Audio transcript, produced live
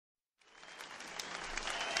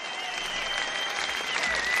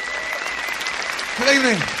Good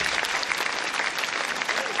evening.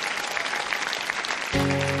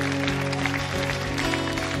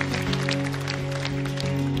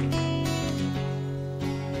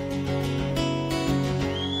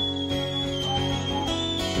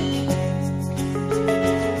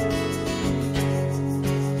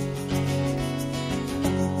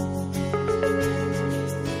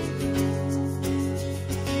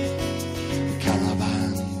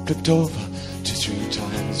 Over 2-3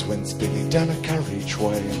 times, went spinning down a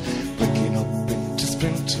carriageway, breaking up into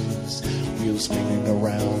splinters, wheels spinning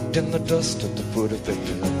around in the dust at the foot of the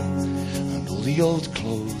hill. And all the old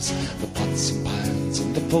clothes, the pots and pans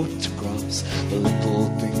and the photographs, the little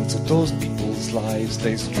things of those people's lives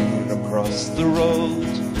lay strewn across the road.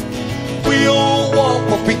 We all want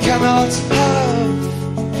what we cannot have.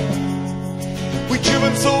 We've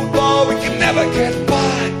driven so far we can never get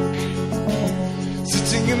back,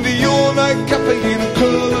 in the all-night cafe in a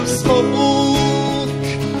curl of smoke,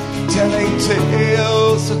 telling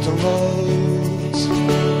tales at the roads.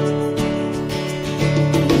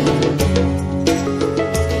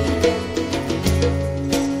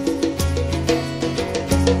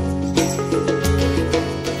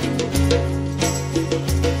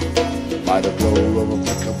 By the glow of a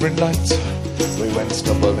flickering light, we went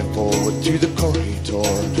stumbling forward to the corridor,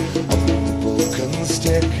 up the broken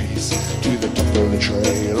staircase to the top of the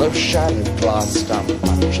trail of shattered glass, and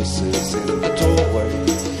mattresses in the doorway,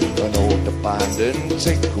 an old abandoned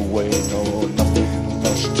takeaway. No, nothing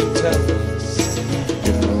much to tell us.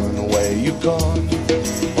 You've run away, you've gone.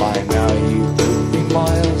 By now you could be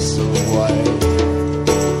miles away.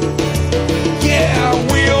 Yeah,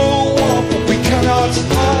 we all want what we cannot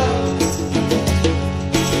have.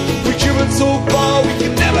 We've driven so far we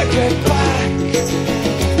can never get back,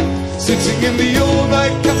 sitting in the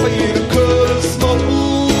all-night cafe in a curl of smoke,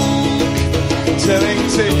 telling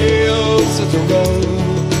tales of the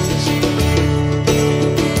roads.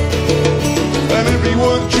 And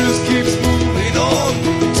everyone just keeps moving on,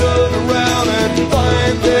 turn around and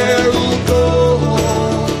find their own goal.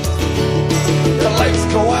 The lights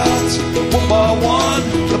go out one by one,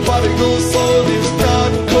 the prodigal soul is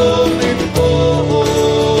not coming home.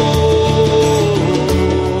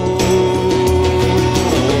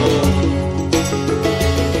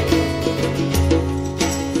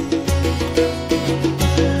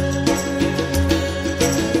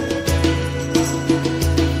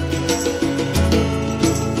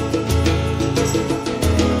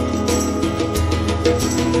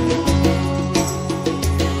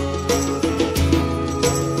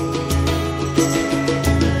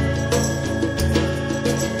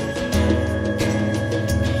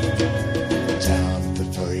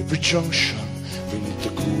 Junction, beneath the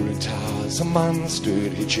cooling towers, a man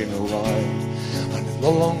stood hitching a ride, and in the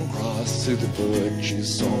long grass through the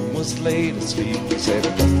birches, some was laid asleep. He said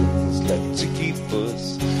nothing's left to keep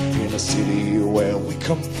us in a city where we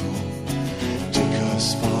come from. Take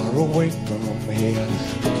us far away from here,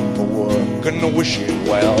 looking for work and wishing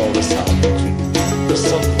well. The sound in the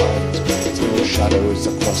sunlight, through shadows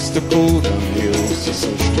across the golden hills, the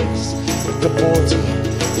solstice at the border.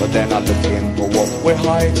 But they're not looking for what we're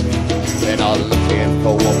hiding. They're not looking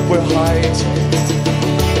for what we're hiding.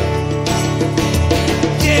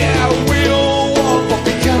 Yeah, we all want what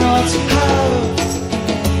we cannot have.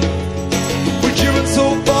 We've driven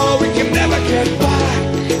so far we can never get back,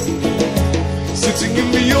 sitting in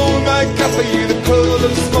the all-night cafe in a curl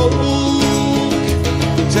of smoke,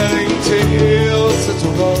 telling tales at the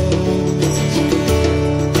roads.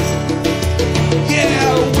 Yeah,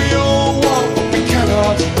 we all want what we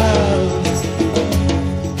cannot have.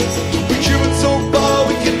 We've driven so far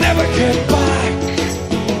we can never get back,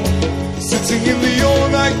 sitting in the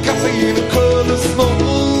all-night cafe in a curl of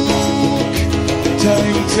smoke,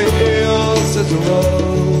 telling tales at the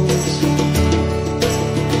roads.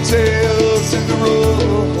 Tales in the road.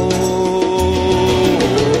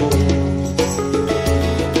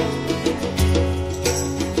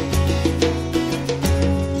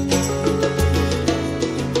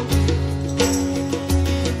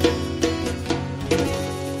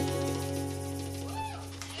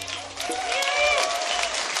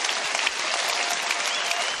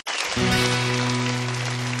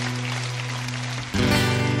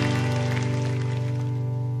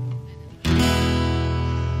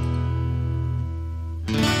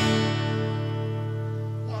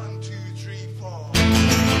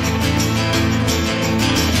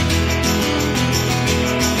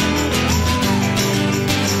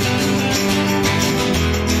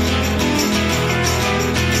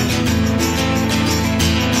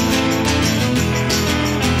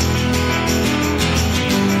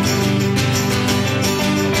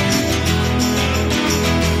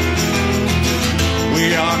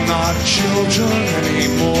 soldier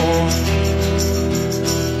anymore.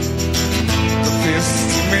 The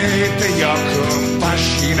fists made the young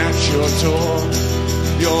bashing at your door.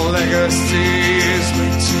 Your legacy is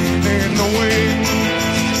waiting in the wings.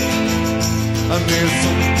 And there's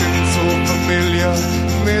something so familiar in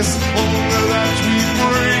this hunger that we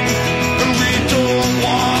bring. And we don't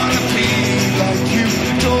want to be like you,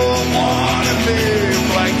 don't want to live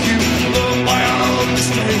like you, learn by our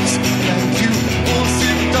mistakes like you, won't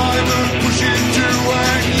sit diamond pushing through.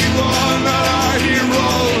 And you are not our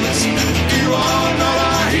heroes, you are not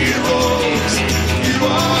our heroes, you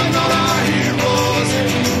are not our heroes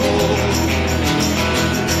anymore.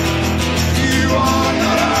 You are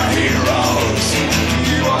not our heroes,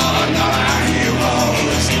 you are not our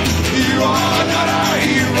heroes, you are not our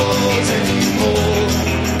heroes anymore.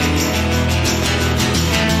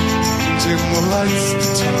 Dim the lights, the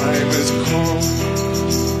time has come.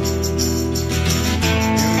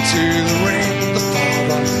 Into the rain, the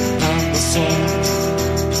father and the son,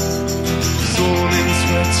 sown in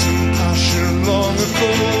sweat and passion long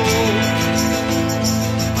ago.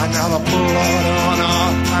 And now the blood on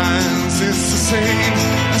our hands is the same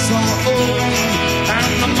as our own.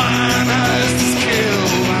 And the man has the skill,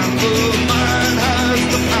 and the man has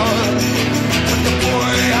the power, but the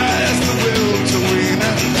boy has the will to win.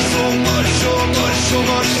 And so much, so much, so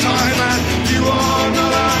much time. And you are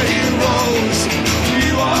not our heroes,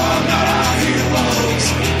 you are not our heroes,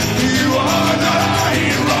 you are not our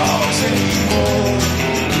heroes anymore.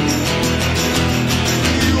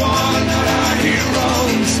 You are not our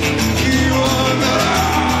heroes, you are not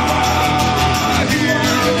our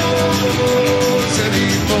heroes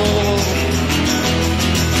anymore.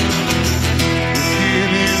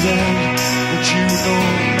 It is all that you know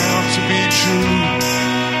now to be true.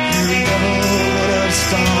 You never would have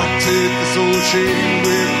started this old chain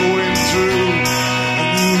we're going through. And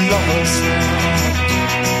you love us now,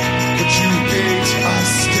 but you hate us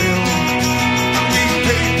still. And we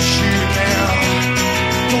hate you now,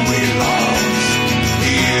 but we love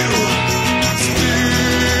you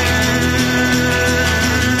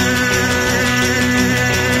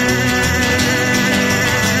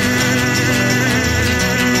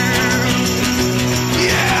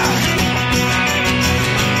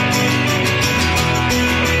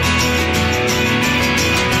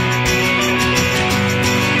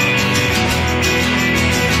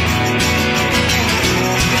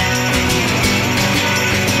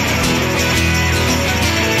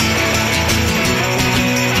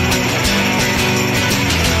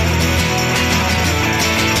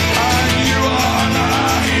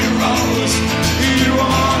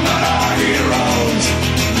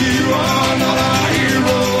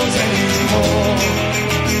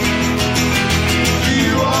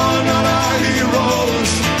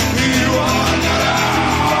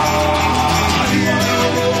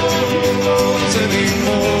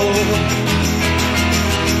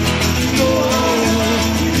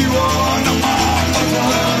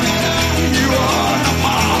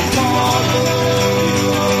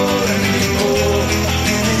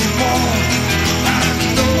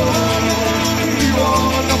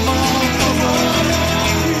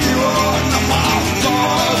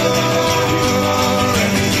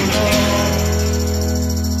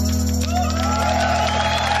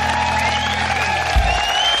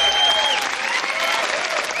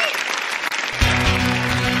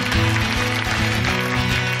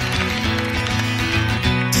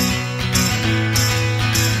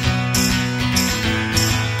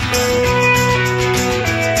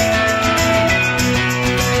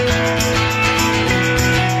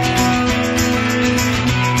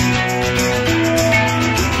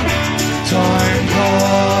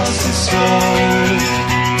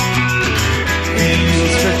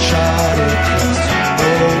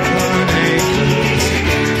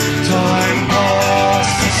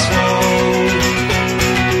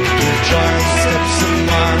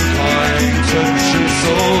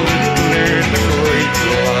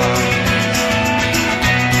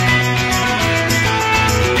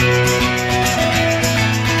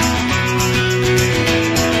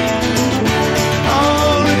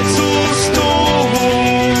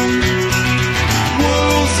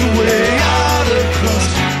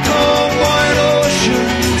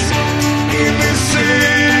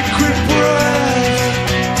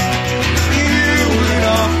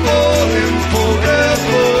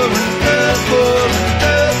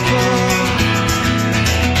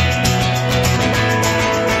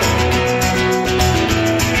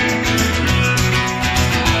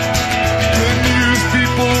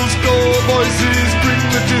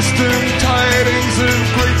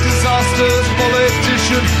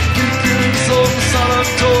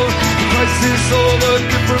this all a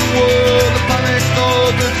different world? The panic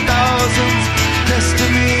of the thousands,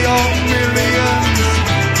 destiny of millions,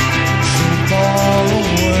 so far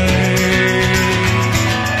away.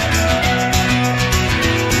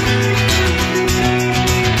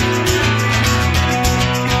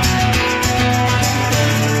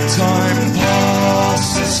 Time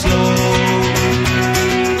passes slow,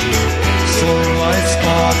 sunlight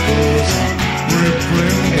sparkles,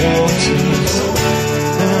 rippling waters,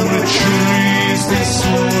 and the trees they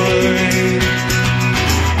sway.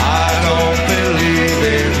 I don't believe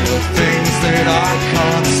in the things that I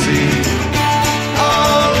can't see.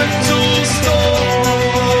 Our little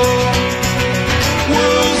storm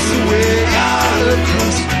whirls away out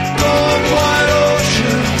across long wide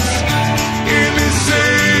oceans in this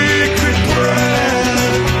sacred prayer.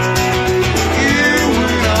 You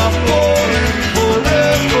and I falling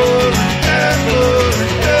forever and ever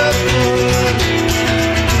and ever.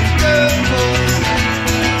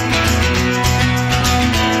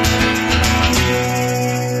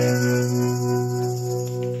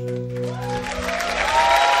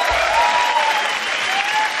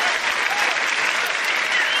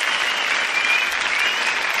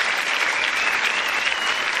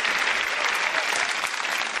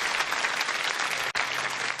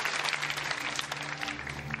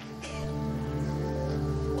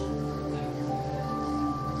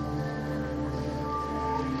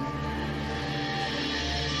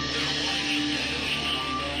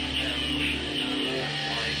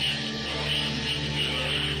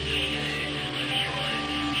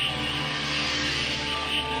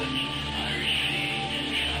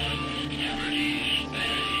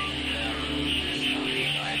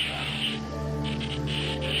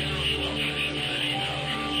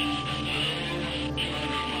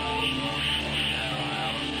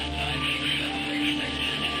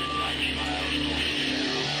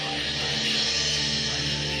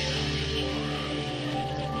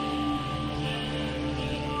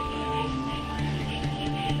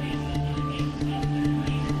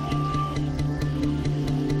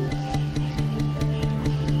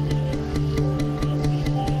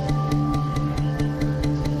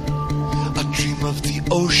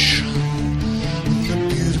 Ocean, the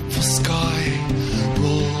beautiful sky,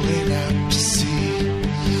 rolling out to sea.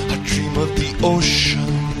 I dream of the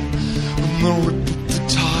ocean, and the rip of the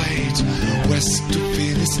tide, west of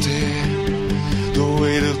Finisterre, the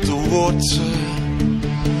weight of the water,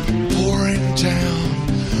 pouring down,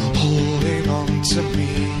 holding on to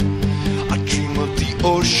me. I dream of the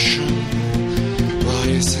ocean,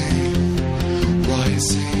 rising,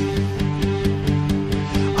 rising.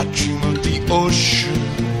 I dream of the ocean,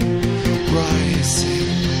 rising,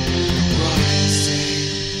 rising.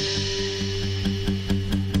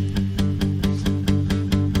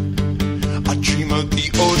 I dream of the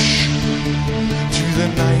ocean, through the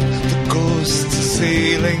night the ghosts are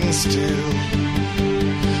sailing still.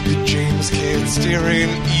 The James Caird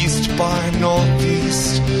steering east by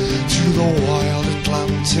northeast, through the wild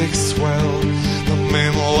Atlantic swell. The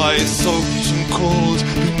men lie soaked and cold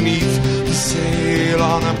beneath the sail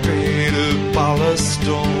on a bed of ballast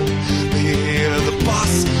stone. They hear the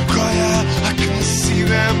bass cry out, I can see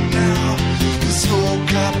them now. The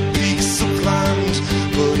snow-capped peaks of land,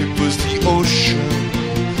 but it was the ocean,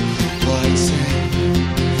 rising,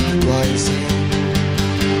 rising.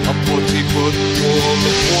 A putty-foot wall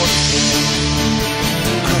of water,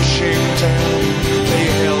 crashing down. They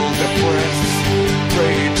held their breath,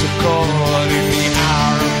 prayed to God in the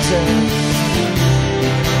hour of death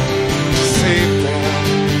to save them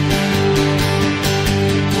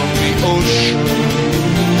from the ocean,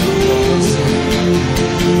 rising,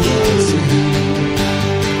 rising.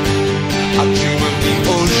 I dream of the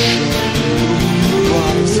ocean,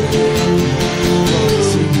 rising,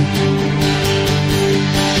 rising.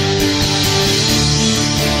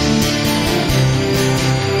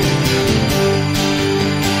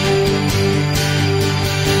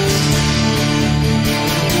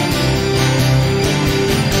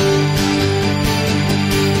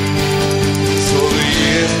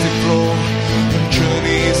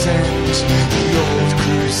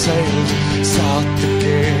 Sailed south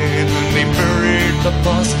again, and they buried the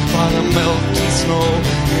bus by the melting snow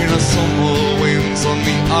in a summer winds on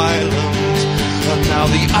the island. And now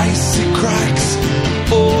the icy cracks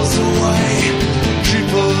falls away,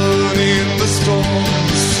 dripping in the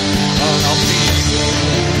storms. And I'll be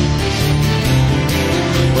there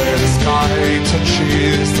where the sky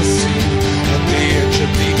touches the sea, at the edge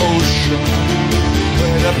of the ocean,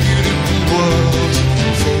 where the beautiful world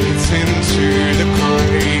fades into the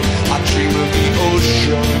grey. I dream of the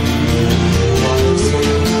ocean,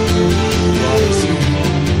 rising, rising.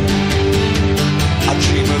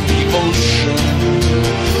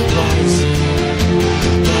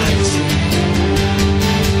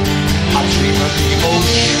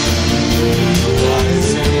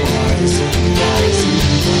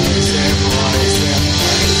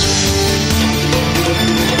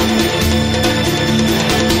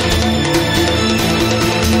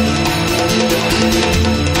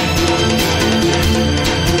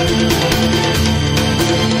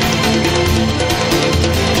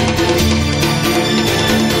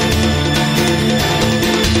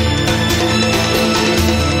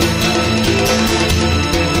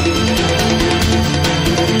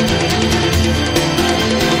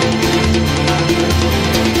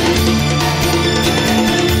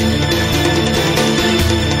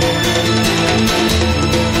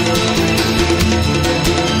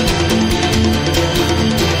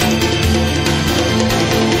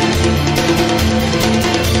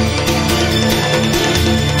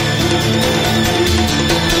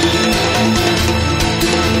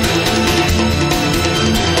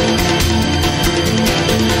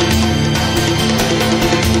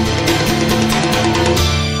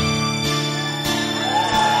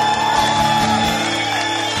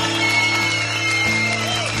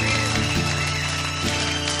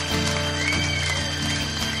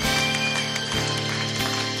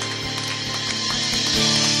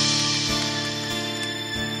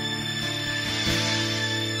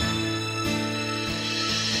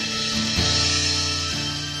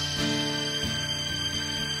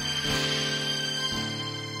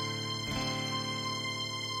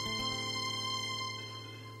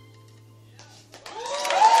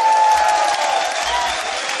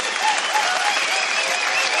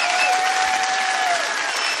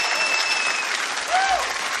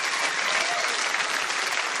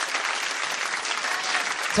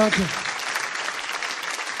 Danke.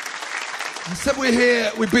 I said we're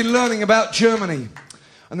here, we've been learning about Germany.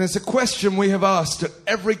 And there's a question we have asked at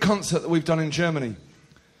every concert that we've done in Germany.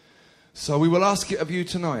 So we will ask it of you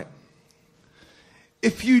tonight.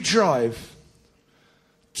 If you drive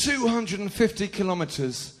 250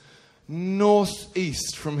 kilometers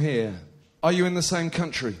northeast from here, are you in the same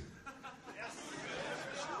country?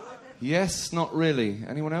 Yes, not really.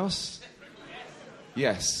 Anyone else?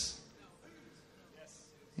 Yes.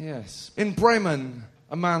 Yes. In Bremen,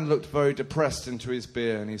 a man looked very depressed into his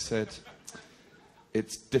beer and he said,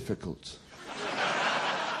 "It's difficult."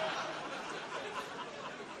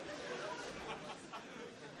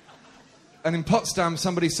 And in Potsdam,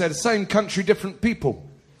 somebody said, "Same country, different people."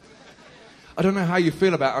 I don't know how you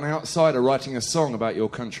feel about an outsider writing a song about your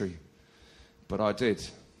country, but I did.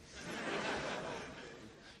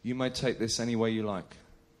 You may take this any way you like.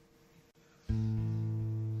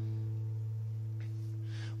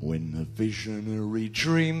 When the visionary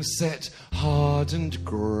dream set hard and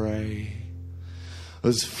grey,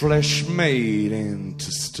 as flesh made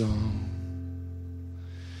into stone,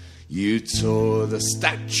 you tore the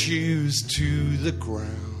statues to the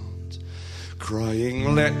ground,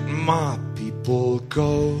 crying, "Let my people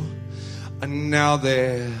go," and now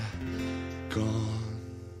they're gone.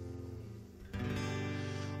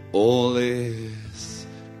 All is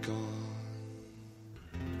gone.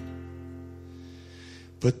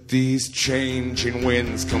 But these changing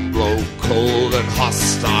winds can blow cold and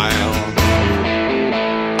hostile.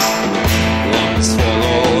 One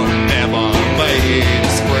swallow never made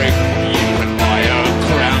spring. You can buy a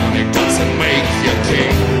crown, it doesn't make you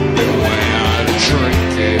king. Beware the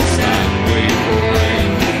trinkets that we bring.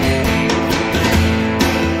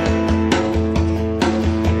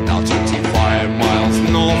 Now 25 miles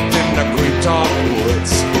north in the great dark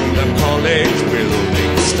woods, the college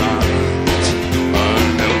building stand.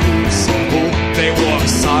 They walk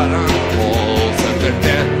silent walls at the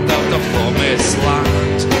death of the promised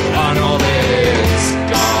land. And all is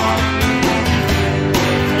gone.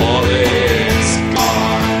 All is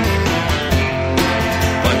gone.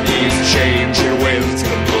 But these changing winds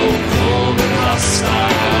can blow cold and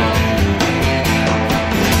hostile.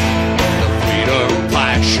 The freedom,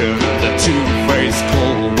 passion, the two-faced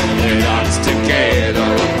cold, they dance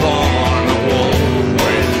together upon a wall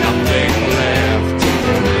with nothing left to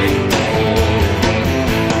break the whole.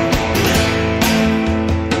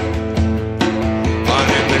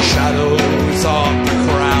 Shadows of the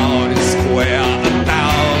crowded square,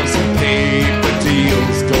 1,000 paper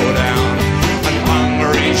deals go down, and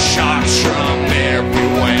hungry shots from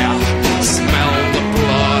everywhere smell the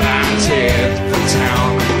blood and hit the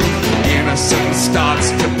town. Innocence starts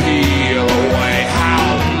to peel away. How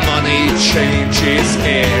money changes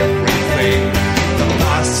everything. The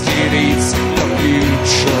past it eats the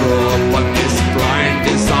future up, but this blind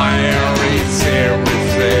desire eats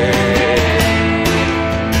everything.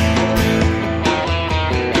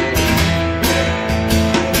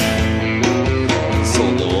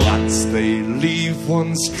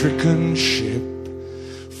 One stricken ship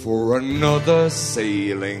for another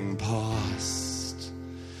sailing past.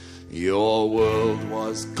 Your world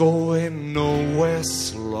was going nowhere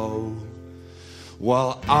slow,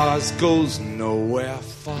 while ours goes nowhere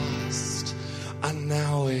fast. And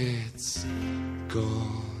now it's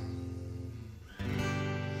gone.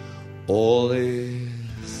 All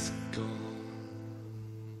is gone.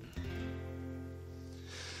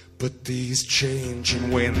 But these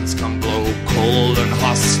changing winds can blow cold and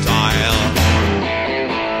hostile.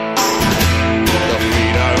 The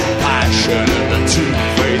freedom, passion, and the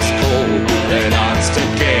two-faced cold, they dance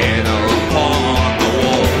together upon the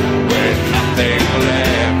wall with nothing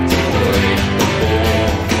left to break the wall.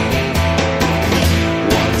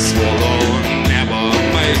 One swallow never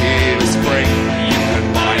made a spring. You can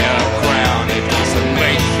buy a crown, it doesn't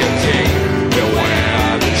make you king.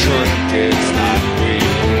 Beware the trinkets that we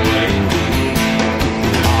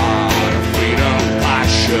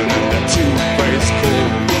and the two-faced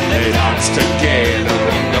cold, they dance together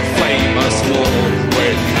on the famous wall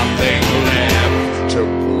with nothing left to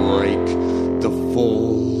break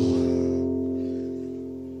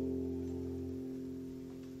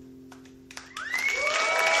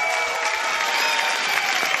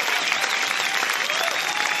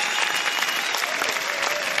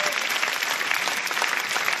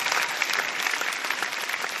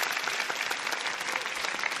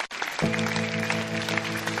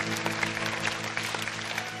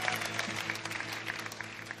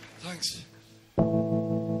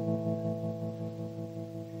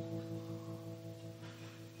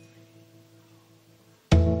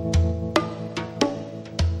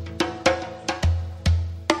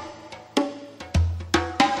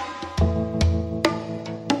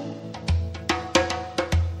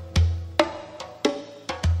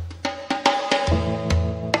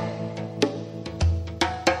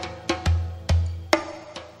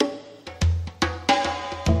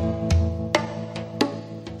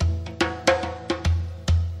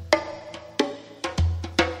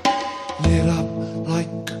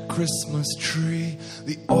Christmas tree,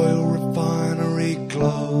 the oil refinery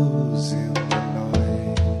glows in the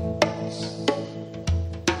night.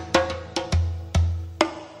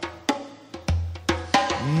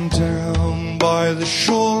 And down by the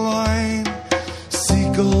shoreline,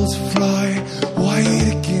 seagulls fly white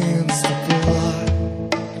against the blood.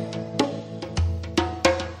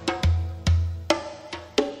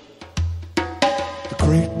 The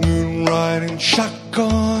great moon riding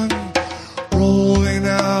shotgun, rolling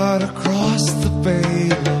out across the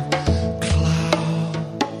veil of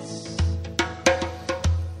clouds.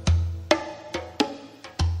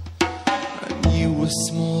 And you were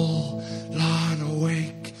small, lying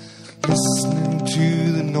awake, listening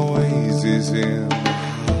to the noises in the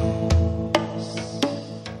house.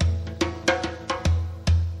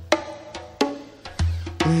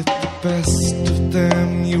 With the best of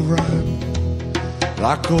them you run,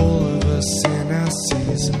 like all of us in our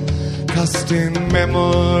season, casting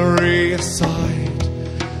memory aside,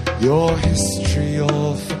 your history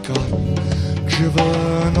all forgotten,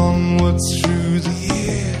 driven onwards through the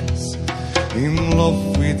years, in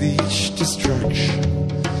love with each distraction,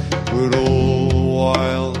 but all the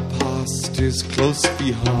while the past is close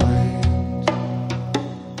behind,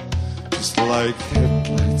 just like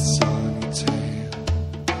headlights on your tail,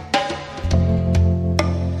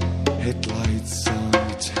 headlights on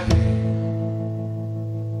your tail.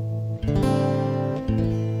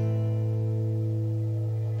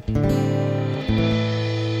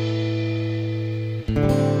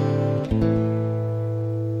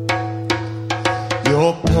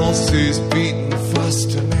 Your pulse is beating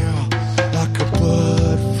faster now, like a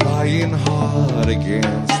bird flying hard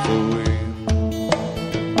against the wind.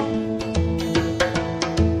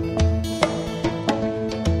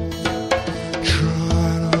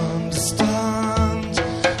 Trying to understand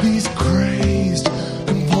these crazed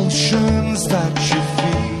compulsions that you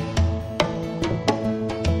feel.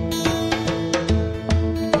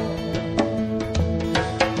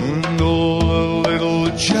 And all the little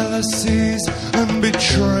jealousies and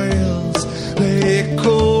betrayals, they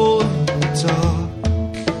echo in the dark.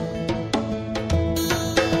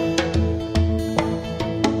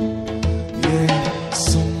 Yeah,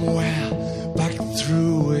 somewhere back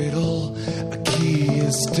through it all, a key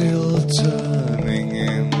is still turning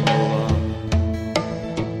in the lock.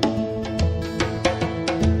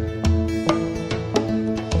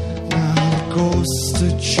 Now the ghosts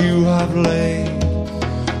that you have laid,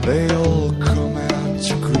 they all come out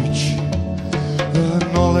to greet you. The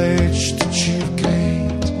knowledge that you've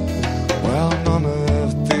gained, well, none of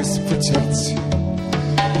this protects you.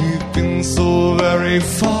 You've been so very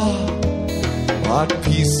far, but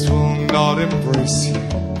peace will not embrace you.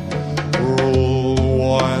 For all the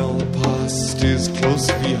while the past is close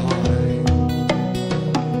behind,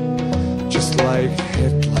 just like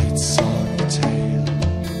headlights on your tail,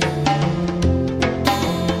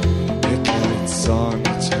 headlights on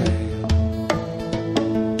your tail.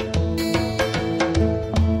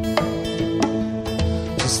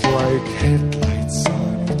 Like headlights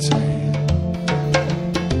on your tail,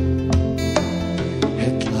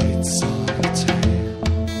 headlights on your tail.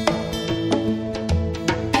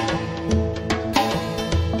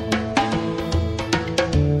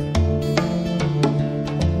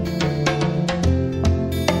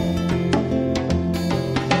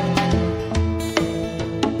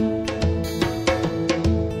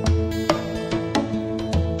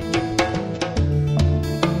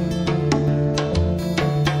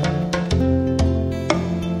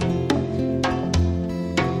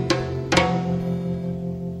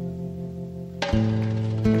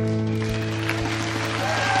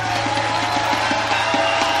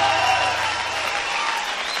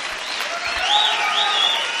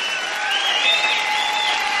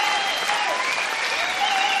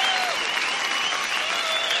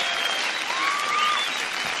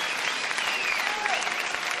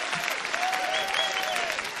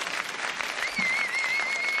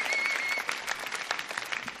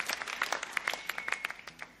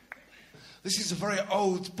 This is a very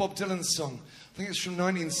old Bob Dylan song. I think it's from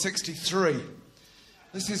 1963.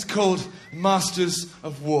 This is called Masters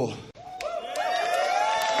of War.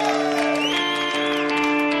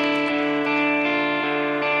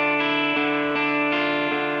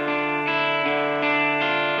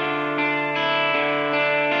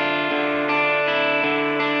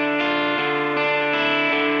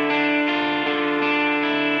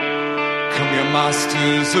 Come, you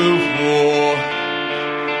masters of war,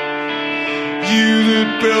 you that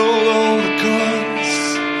build all the guns,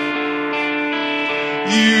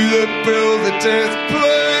 you that build the death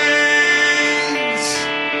planes,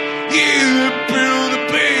 you that build the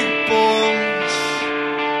big bombs,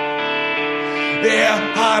 You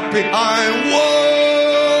hide behind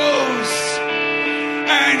walls,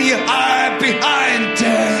 and you hide behind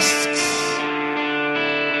desks.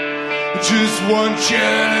 I just want you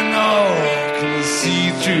to know I can see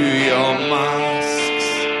through your masks.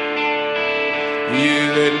 You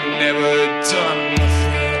that never done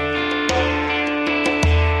nothing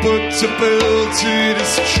but to build to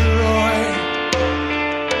destroy.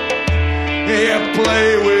 You play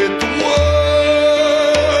with the world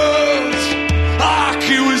like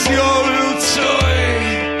it was your little toy.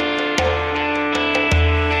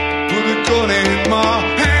 Put a gun in my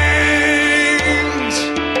hand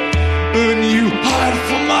and you hide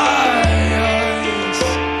from my eyes.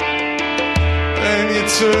 Then you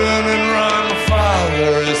turn and run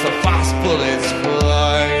farther as the fast bullets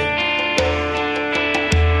fly.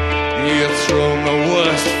 You throw the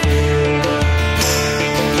worst fear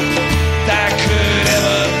that could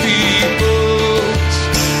ever be booked.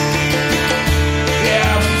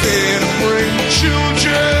 Yeah, fear to bring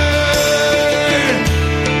children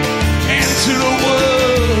into the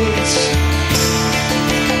woods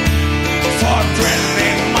for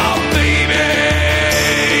threatening my baby,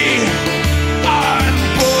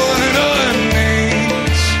 unborn and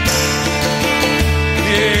unnamed.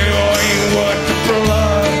 You ain't worth the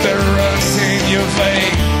blood that runs in your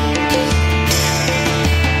veins.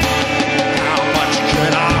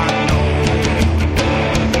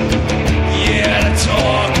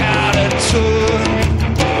 Talk out of turn.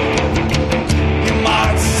 You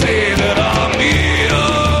might say that I'm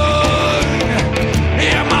young.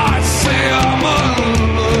 You might say I'm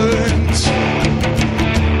unlearned.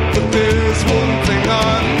 But there's one thing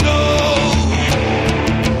I know.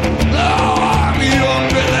 Oh, I'm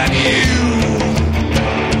younger than you.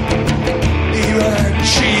 Even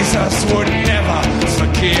Jesus would never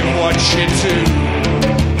forgive what you do.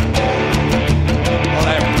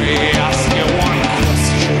 Let me ask you one.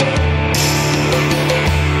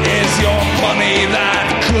 Is your money that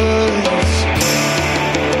good?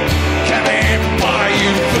 Can it buy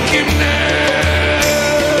you forgiveness?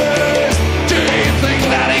 Do you think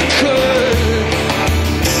that it could?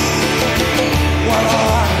 Well,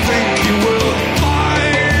 I think you will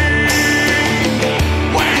find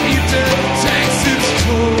when you do takes its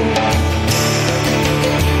toll.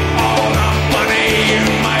 All the money you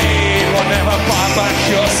made will never buy back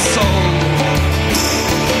your soul.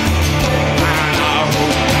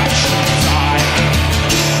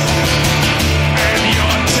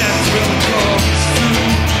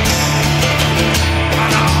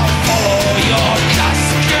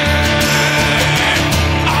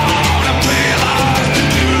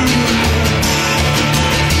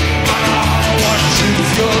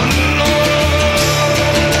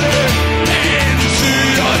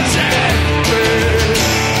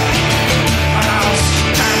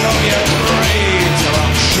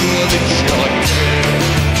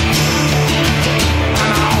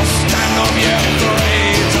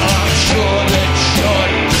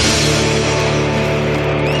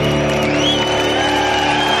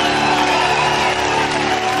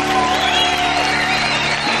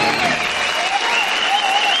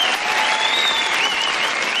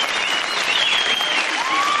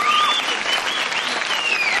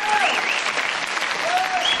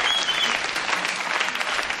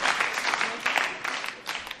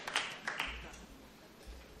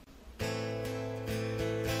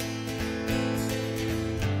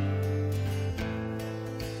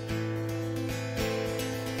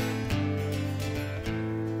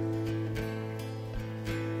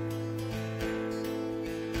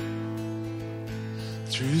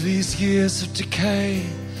 Through these years of decay,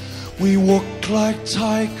 we walked like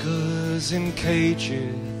tigers in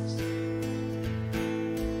cages.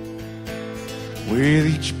 With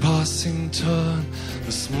each passing turn,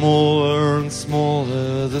 the smaller and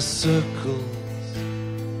smaller the circles.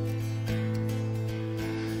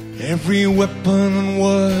 Every weapon and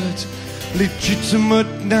word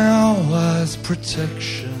legitimate now as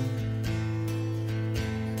protection.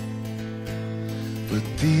 But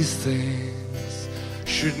these things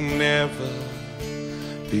should never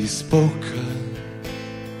be spoken.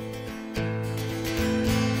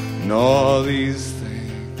 No, these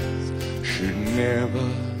things should never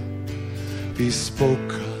be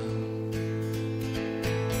spoken.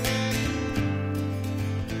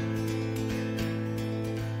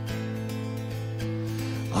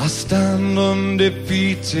 I stand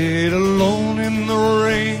undefeated, alone in the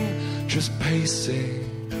ring, just pacing.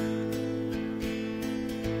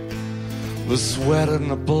 The sweat and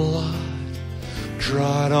the blood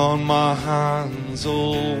dried on my hands,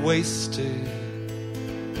 all wasted.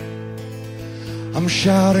 I'm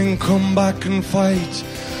shouting, come back and fight,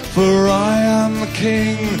 for I am the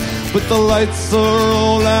king. But the lights are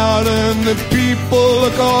all out and the people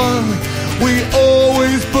are gone. We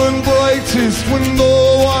always burn brightest when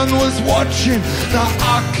no one was watching. Now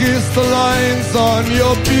I kiss the lines on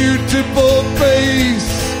your beautiful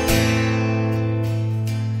face.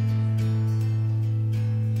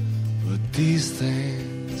 But these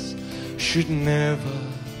things should never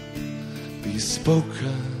be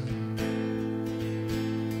spoken.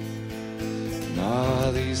 Nah,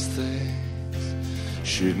 these things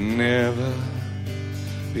should never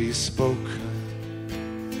be spoken.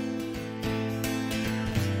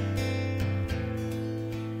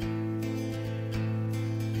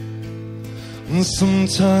 And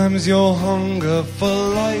sometimes your hunger for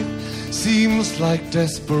life seems like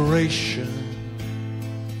desperation.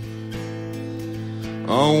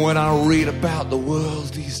 Oh, when I read about the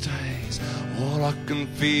world these days, all I can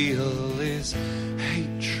feel is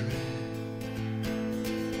hatred.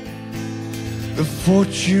 The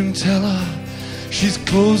fortune teller, she's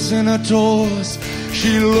closing her doors.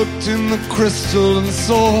 She looked in the crystal and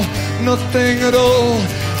saw nothing at all.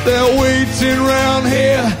 They're waiting round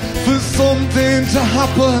here for something to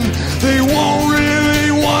happen. They won't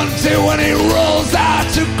really want it when it rolls out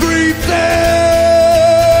to greet them.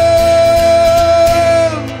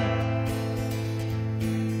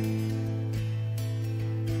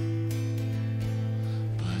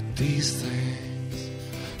 But these things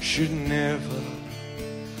should never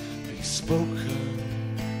be spoken.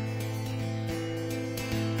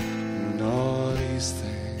 No, these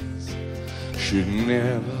things should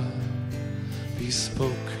never be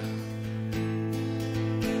spoken.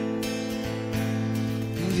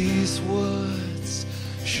 These words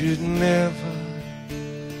should never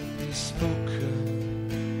be spoken.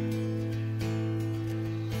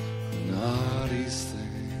 No, these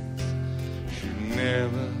things should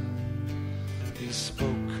never be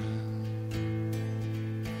spoken.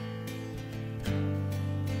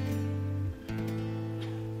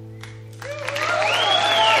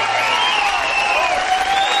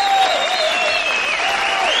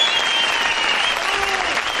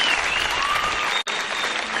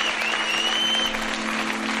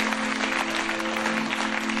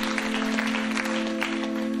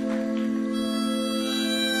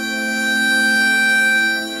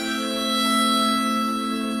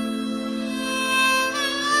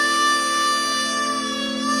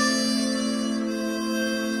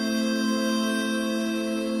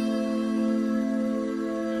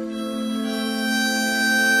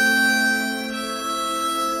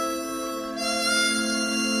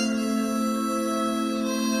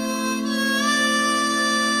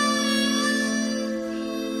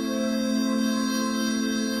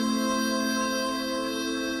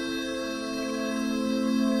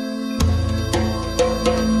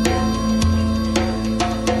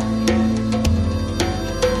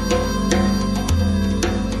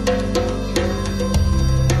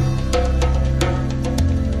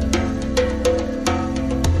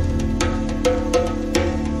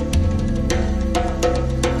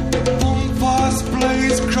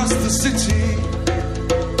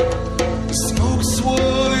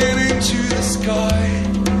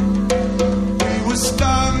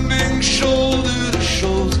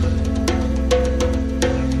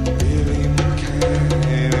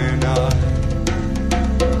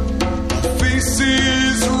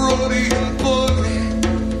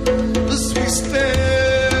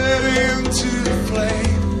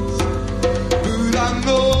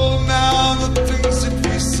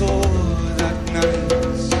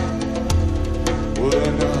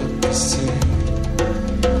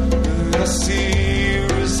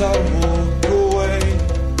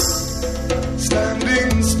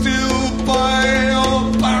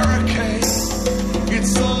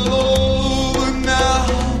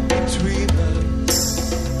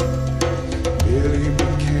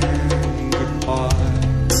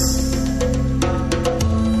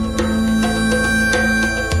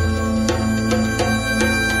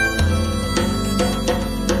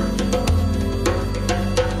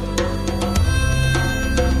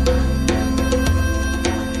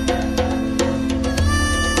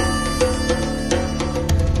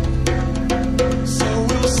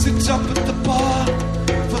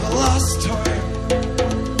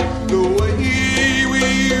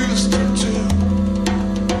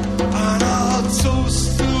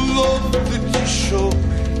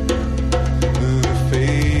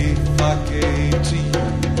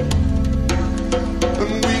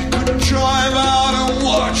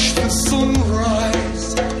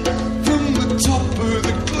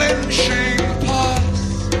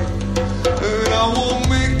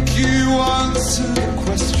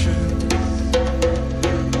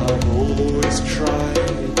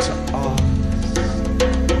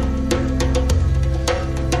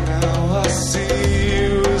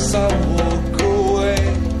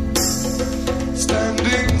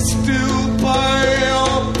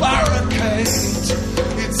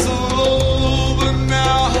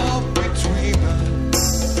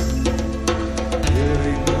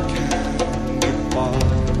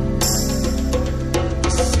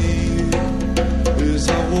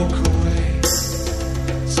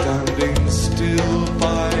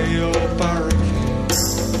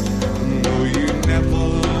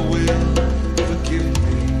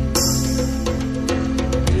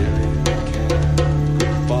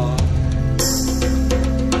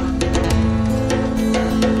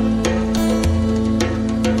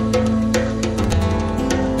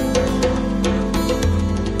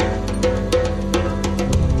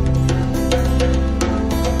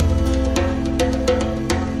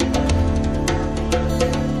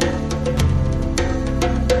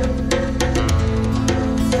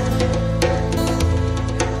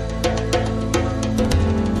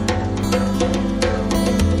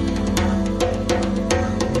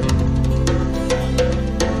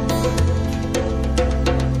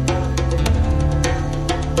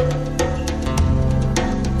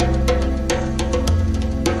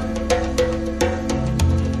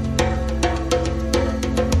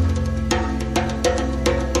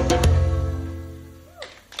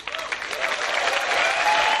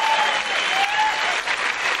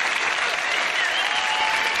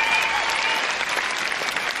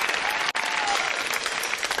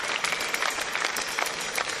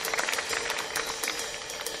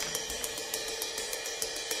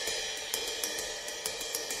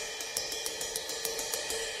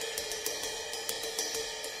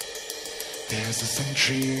 There's a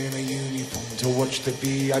sentry in a uniform to watch the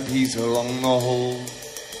VIPs along the hall.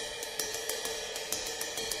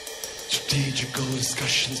 Strategical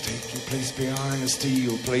discussions taking place behind a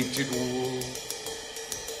steel-plated wall.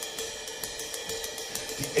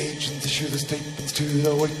 The agents issue the statements to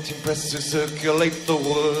the waiting press to circulate the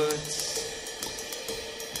words.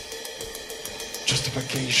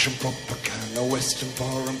 Justification, propaganda, Western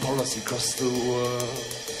foreign policy across the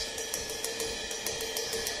world.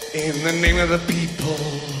 In the name of the people,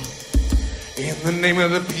 in the name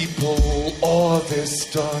of the people, all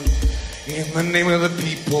this done. In the name of the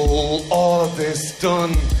people, all this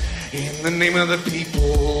done. In the name of the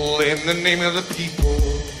people, in the name of the people.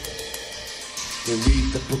 They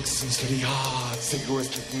read the books and study hard,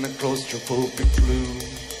 cigarettes lit in the claustrophobic gloom.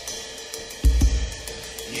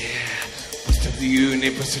 Yeah, most of the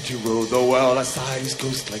university road, the world outside is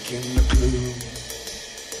ghost like in the gloom.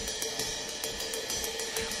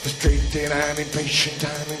 Frustrated and impatient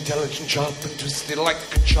and intelligent, sharp and twisted like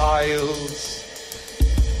a child's.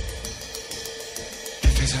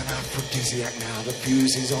 Death is an aphrodisiac now, the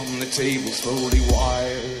fuse is on the table, slowly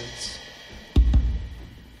wired.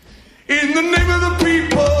 In the name of the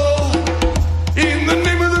people, in the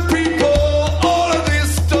name of the people, all of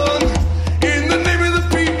this done. In the name of the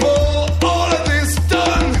people, all of this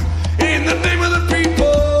done. In the name of the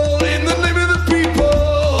people, in the name of the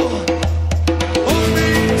people. Hold me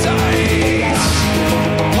tight,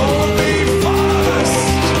 hold me fast.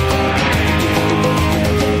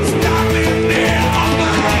 Standing there on the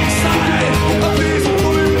outside of this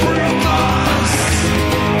bulletproof glass.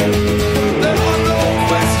 There are no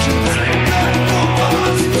questions.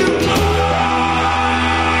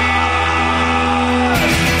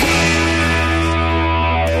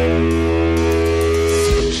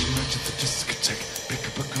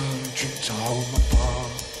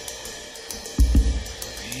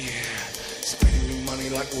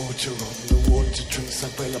 Water on the water drinks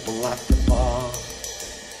available at the bar.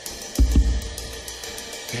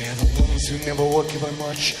 They're the ones who never were given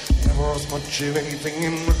much, never asked much of anything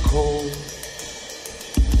in the cold.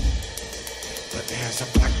 But there's a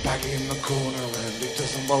black bag in the corner and it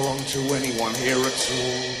doesn't belong to anyone here at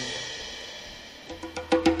all.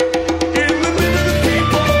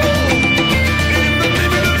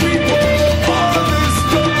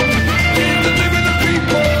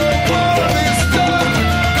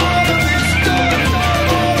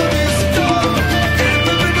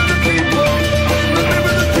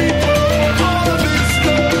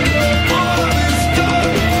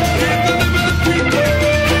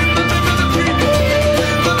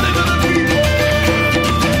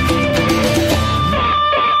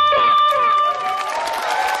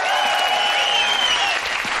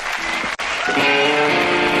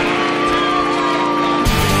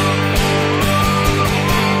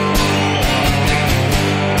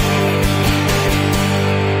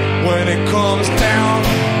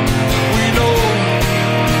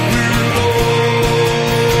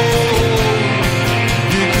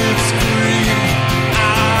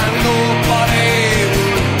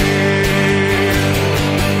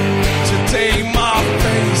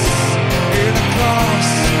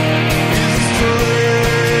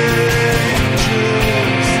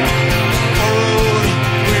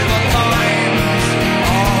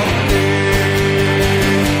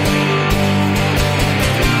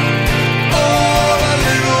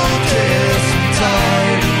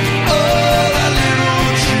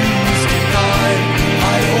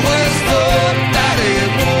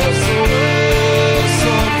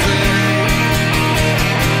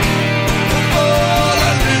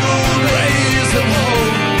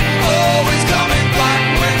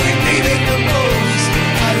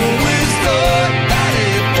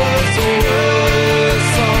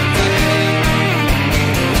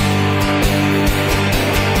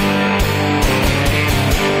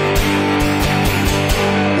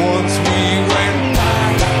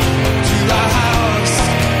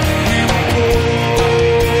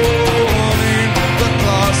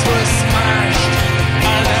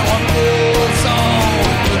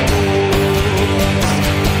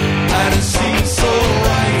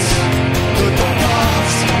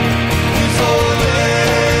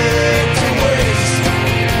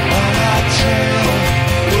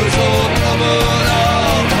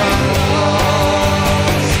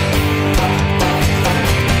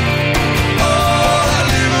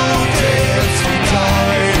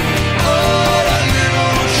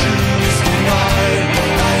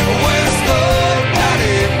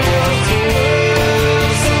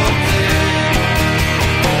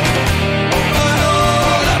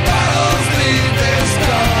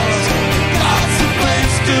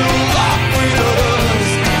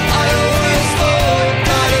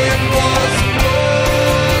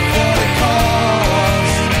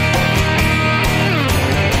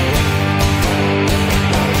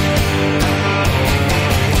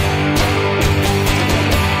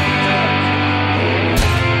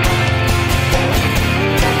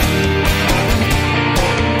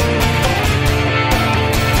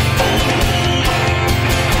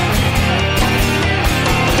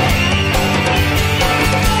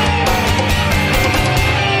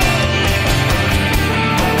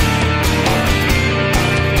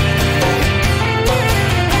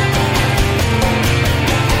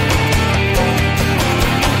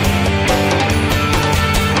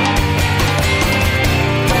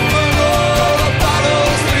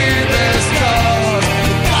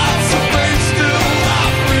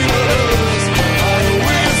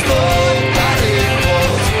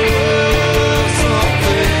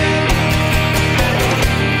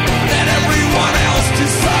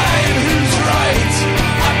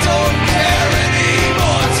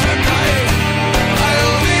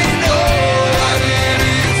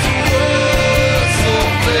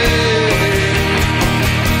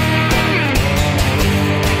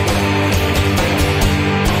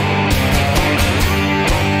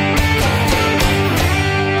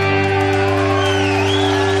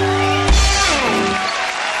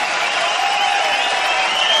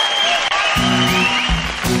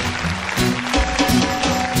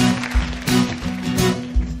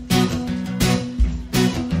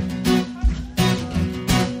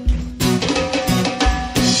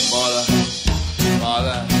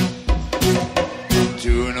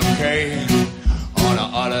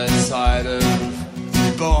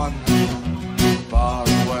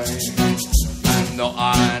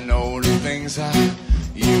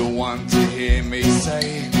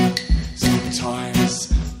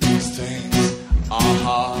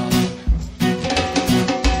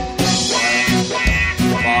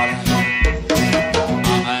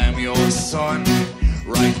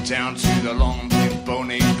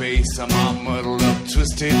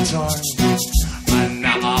 twisted time. And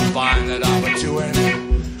now I find that I'm doing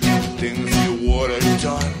things you would have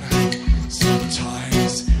done.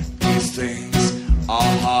 Sometimes these things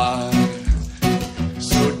are hard.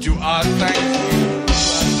 So do I thank you?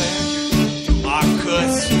 Do I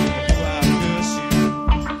curse you?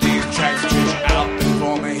 These tracks push out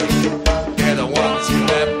before me. They're the ones you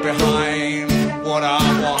left behind. What I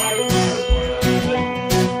want,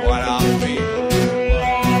 what I feel.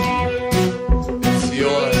 It's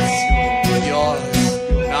yours,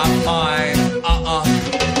 not mine.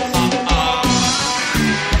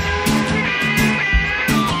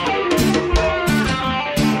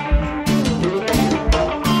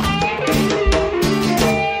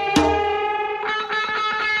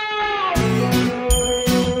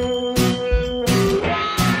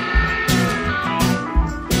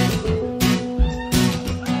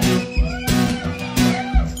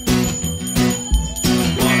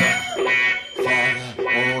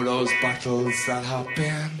 Battles that have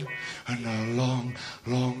been, and the long,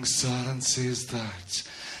 long silences that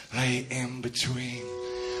lay in between.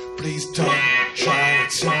 Please don't try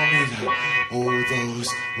to tell me that all those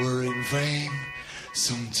were in vain.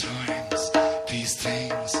 Sometimes these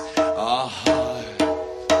things are hard.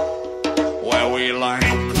 Where we line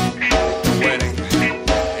up the wedding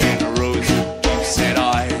in the rows of deep set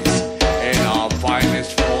eyes, in our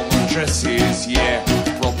finest formal dresses, yeah,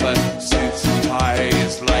 proper suits and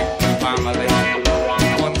ties, like family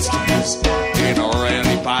monsters in a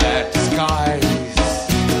really bad disguise.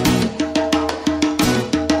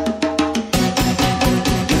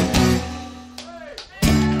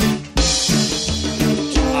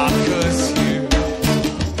 I curse you.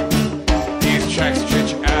 These tracks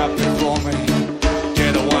stretch out before me.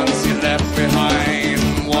 They're the ones you left behind.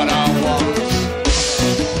 What I want,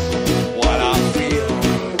 what I feel.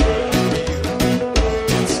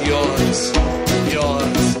 It's yours,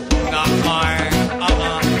 yours. Not mine.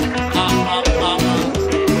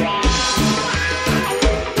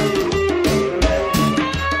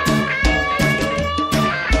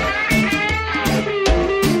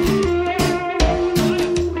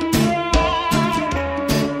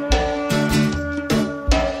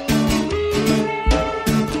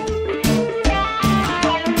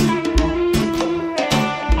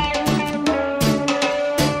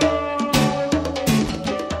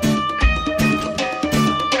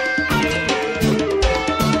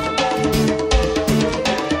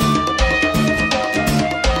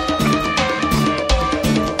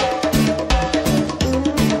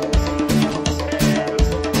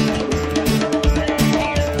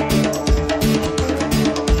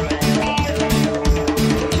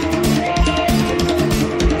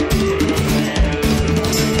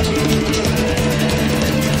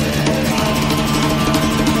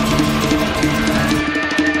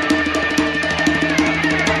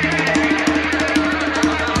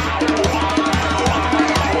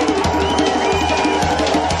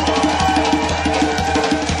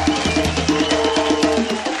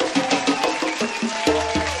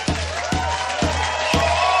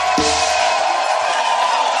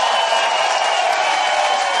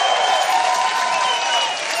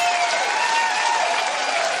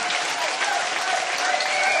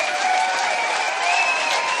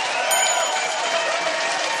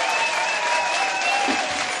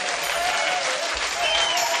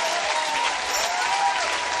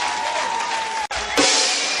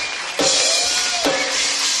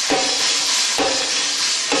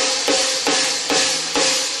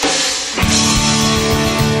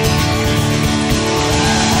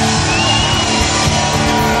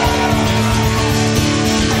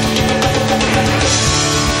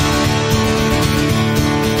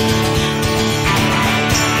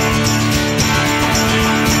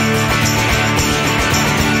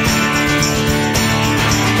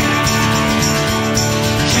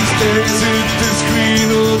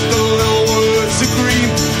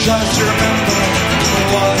 Just remember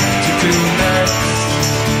what to do next.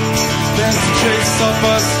 There's a trace of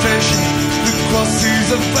frustration that crosses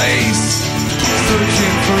a face,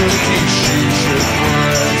 searching for a key she should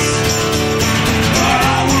press.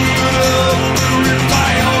 I would love to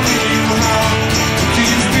reply only you how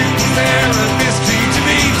these people there a mystery to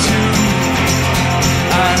me too.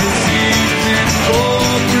 And it's evening,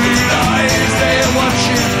 cold green eyes, they're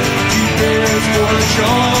watching. He bears your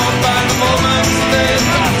job by the moments they're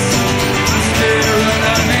not. Staring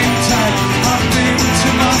at name tag, I think to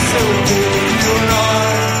myself, you and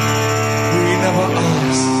we never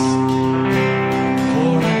asked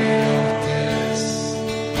for any of this.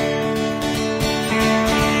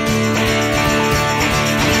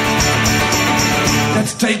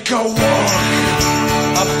 Let's take a walk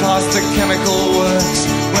up past the chemical works,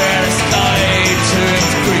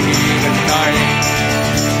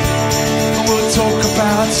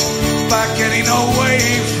 back getting away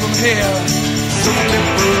from here. Some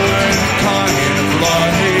different kind of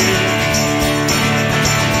life.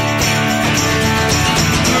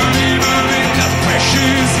 Moving, the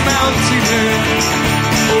pressure's mounting in.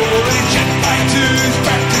 Oh, the jet fighters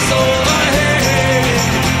practice all ahead.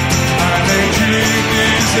 And they dream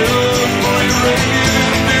these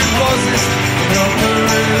Iranian deposits under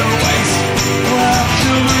the waste. Well,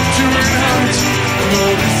 children to inherit.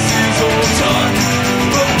 Oh, this is all done.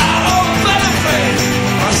 But out of benefit,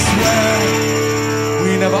 I swear,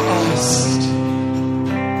 we never asked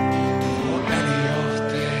for any of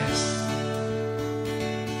this.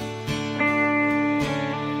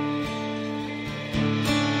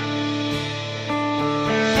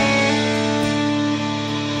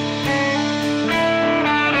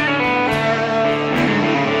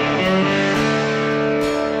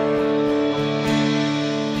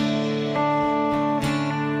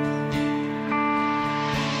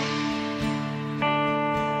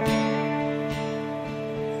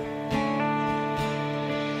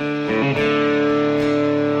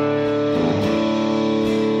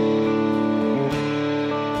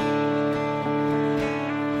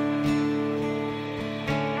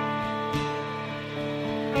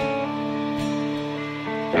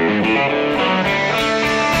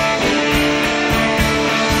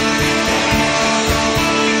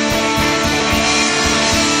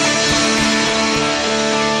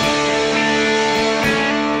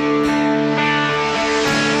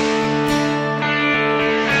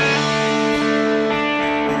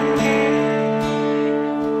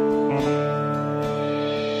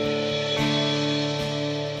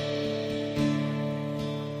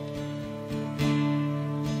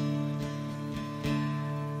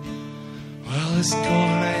 This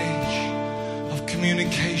golden age of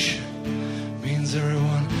communication means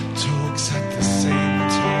everyone talks at the same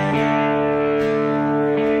time.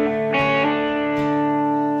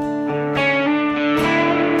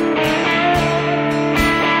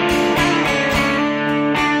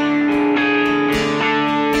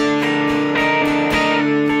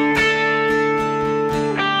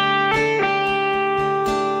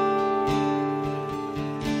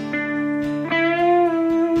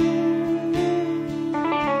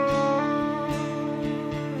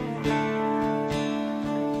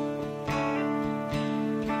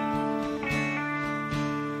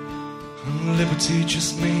 Liberty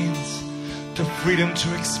just means the freedom to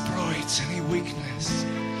exploit any weakness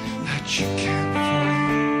that you can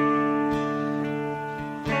find.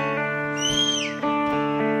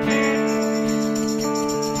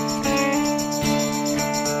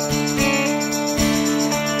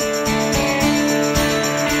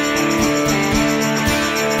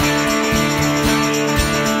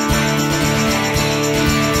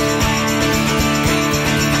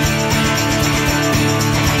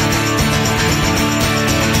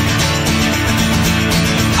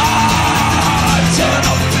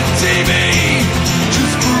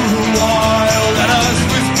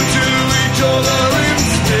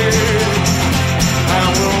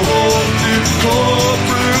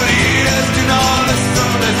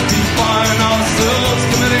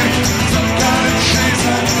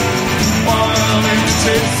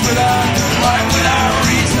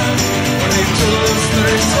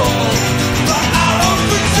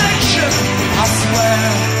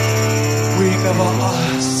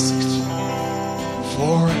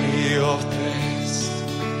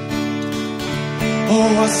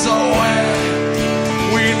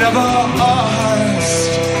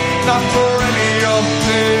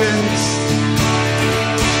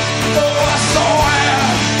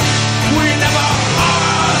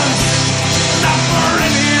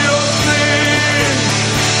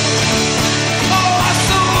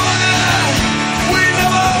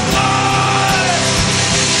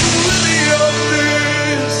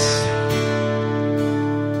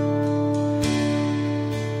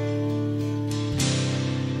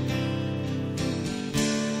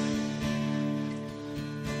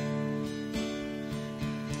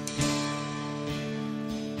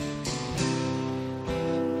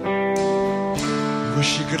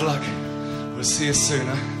 Wish you good luck. We'll see you soon,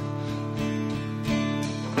 huh?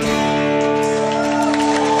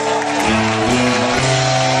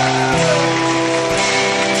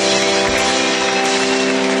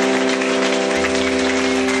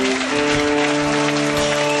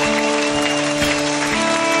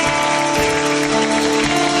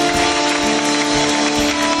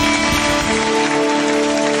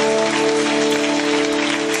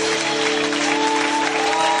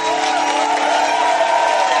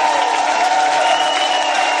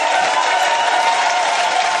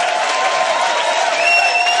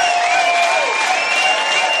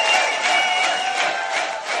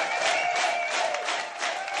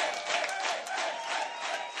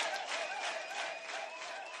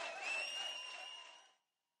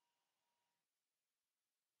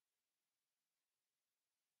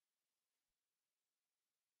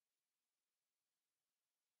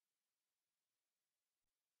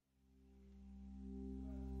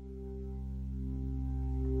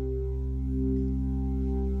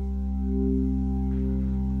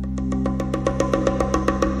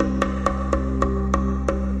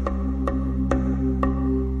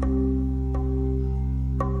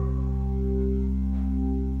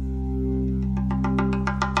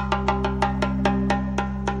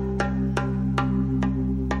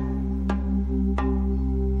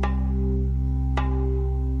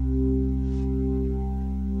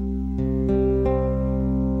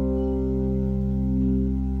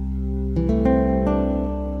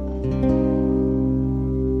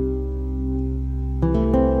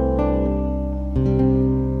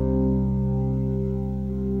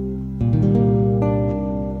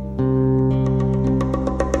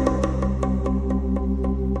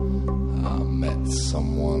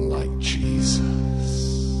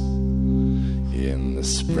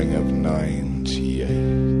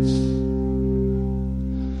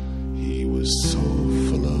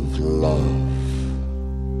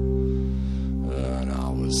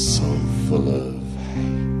 so full of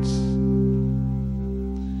hate.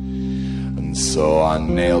 And so I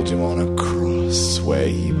nailed him on a cross where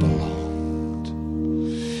he belonged,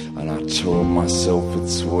 and I told myself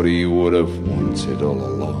it's what he would have wanted all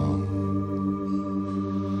along.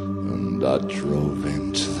 And I drove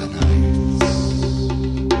into the night,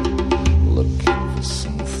 looking for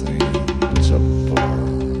something to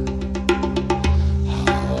burn.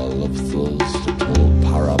 I love those little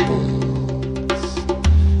parables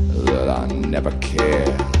that I never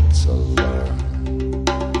cared to learn.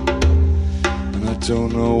 And I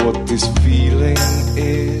don't know what this feeling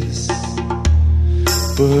is,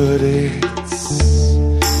 but it's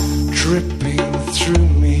dripping through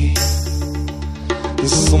me.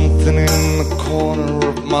 There's something in the corner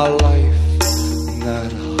of my life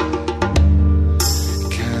that I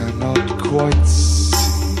cannot quite see.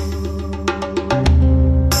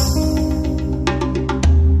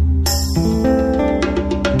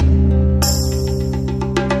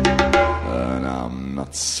 And I'm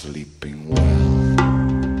not sleeping well.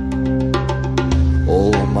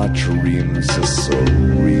 All of my dreams are so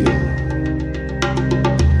real.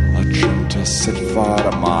 I dreamt I set fire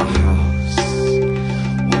to my house,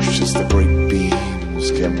 as the great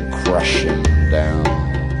beams came crashing down.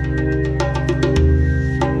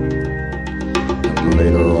 And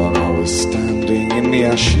later on I was standing in the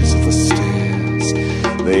ashes of the stairs.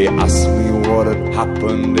 They asked me what had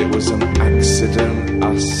happened. It was an accident,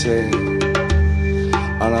 I said.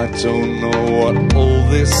 And I don't know what all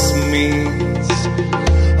this means,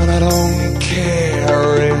 and I don't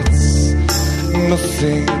care, it's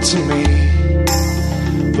nothing to me.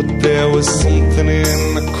 But there was something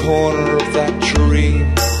in the corner of that dream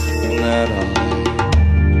that I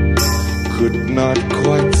could not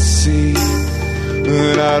quite see.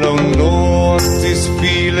 And I don't know what this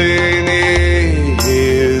feeling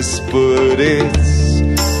is, but it's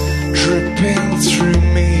dripping through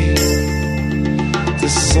me.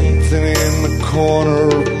 There's something in the corner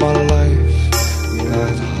of my life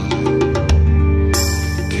that I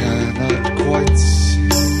cannot quite see.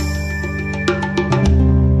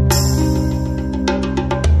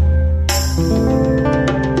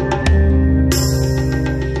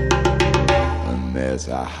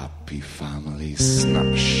 A happy family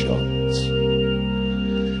snapshot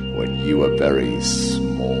when you were very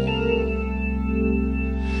small,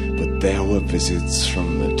 but there were visits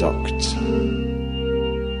from the doctor.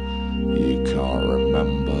 You can't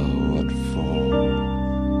remember what for,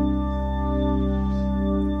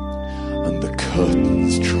 and the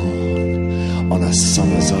curtains drawn on a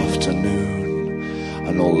summer's afternoon,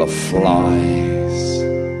 and all the flies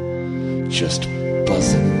just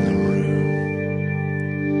buzzing in the room.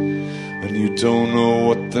 You don't know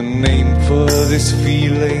what the name for this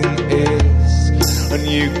feeling is, and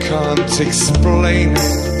you can't explain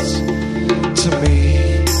it to me.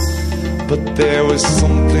 But there was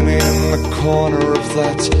something in the corner of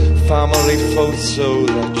that family photo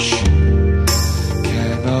that you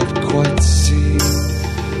cannot quite see.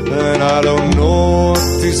 And I don't know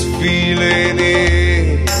what this feeling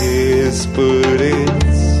is, but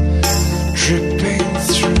it's dripping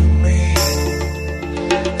through me.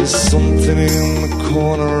 There's something in the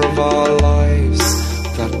corner